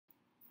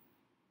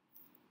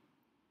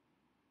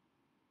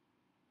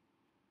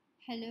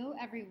Hello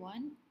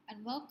everyone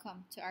and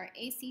welcome to our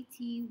ACT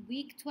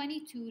Week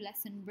 22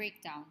 lesson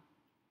breakdown.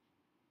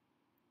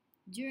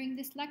 During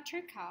this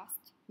lecture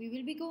cast, we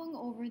will be going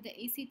over the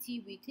ACT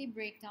weekly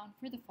breakdown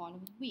for the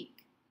following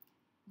week,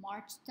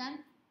 March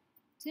 10th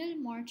till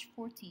March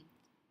 14th.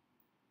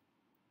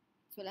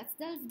 So let's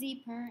delve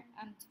deeper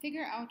and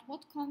figure out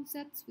what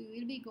concepts we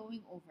will be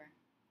going over.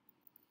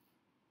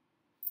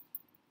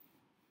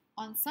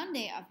 On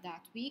Sunday of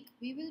that week,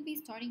 we will be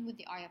starting with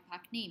the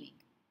IUPAC naming.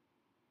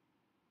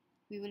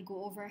 We will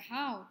go over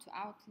how to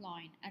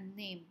outline and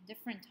name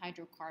different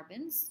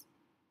hydrocarbons,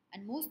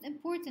 and most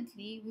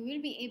importantly, we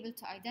will be able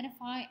to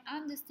identify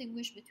and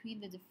distinguish between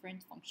the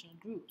different functional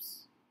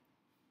groups.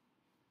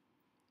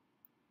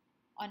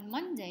 On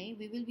Monday,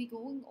 we will be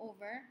going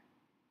over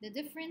the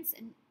difference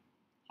in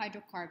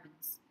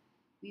hydrocarbons.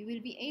 We will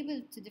be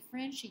able to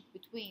differentiate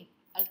between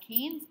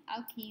alkanes,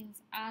 alkenes,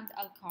 and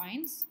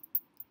alkynes.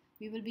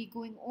 We will be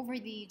going over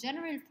the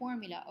general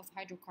formula of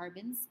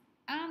hydrocarbons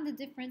and the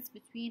difference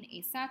between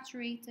a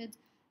saturated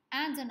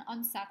and an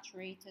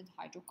unsaturated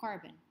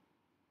hydrocarbon.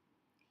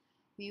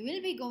 We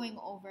will be going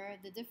over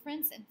the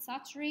difference in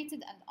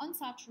saturated and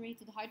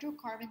unsaturated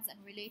hydrocarbons and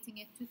relating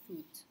it to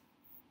food.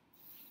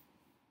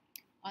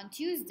 On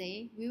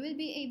Tuesday, we will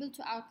be able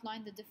to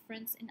outline the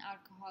difference in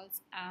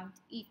alcohols and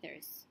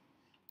ethers.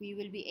 We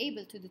will be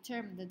able to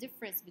determine the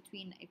difference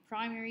between a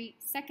primary,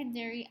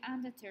 secondary,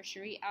 and a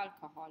tertiary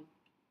alcohol.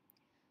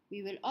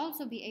 We will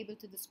also be able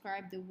to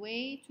describe the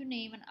way to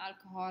name an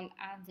alcohol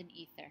and an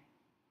ether.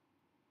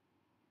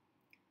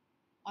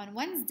 On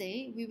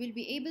Wednesday, we will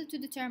be able to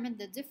determine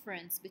the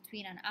difference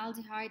between an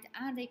aldehyde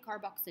and a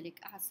carboxylic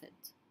acid.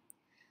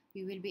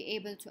 We will be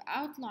able to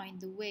outline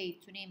the way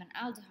to name an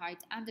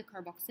aldehyde and a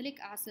carboxylic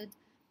acid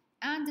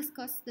and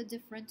discuss the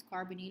different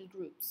carbonyl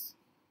groups.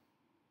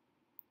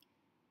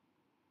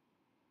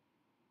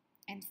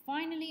 And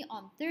finally,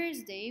 on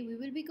Thursday, we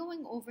will be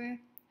going over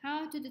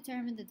how to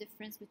determine the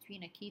difference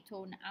between a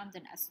ketone and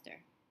an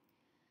ester.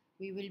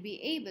 We will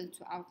be able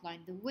to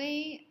outline the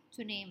way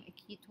to name a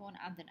ketone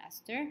and an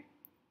ester,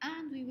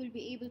 and we will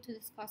be able to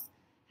discuss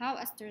how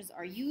esters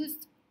are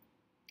used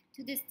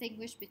to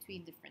distinguish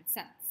between different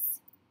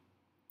scents.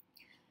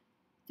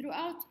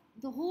 Throughout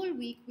the whole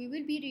week, we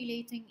will be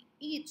relating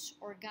each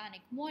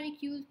organic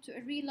molecule to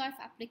a real-life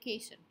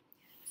application.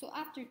 So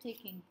after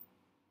taking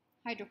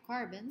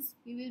hydrocarbons,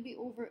 we will be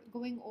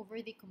going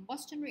over the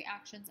combustion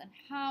reactions and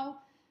how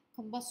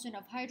combustion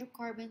of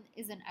hydrocarbon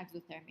is an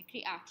exothermic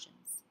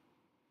reactions.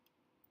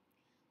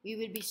 We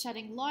will be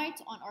shedding light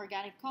on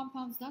organic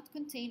compounds that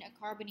contain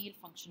a carbonyl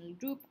functional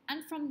group,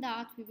 and from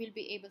that we will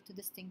be able to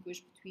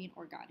distinguish between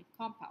organic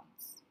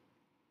compounds.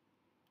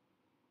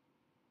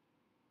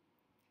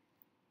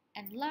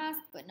 And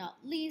last but not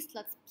least,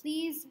 let's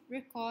please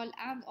recall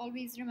and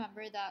always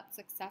remember that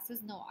success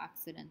is no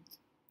accident.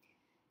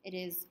 It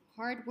is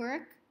hard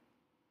work,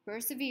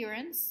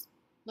 perseverance,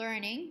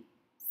 learning,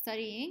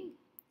 studying,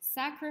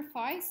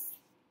 sacrifice,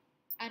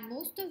 and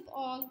most of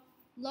all,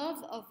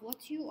 love of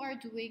what you are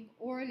doing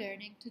or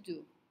learning to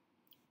do.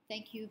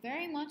 Thank you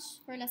very much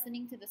for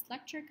listening to this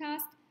lecture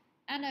cast,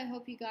 and I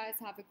hope you guys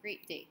have a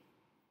great day.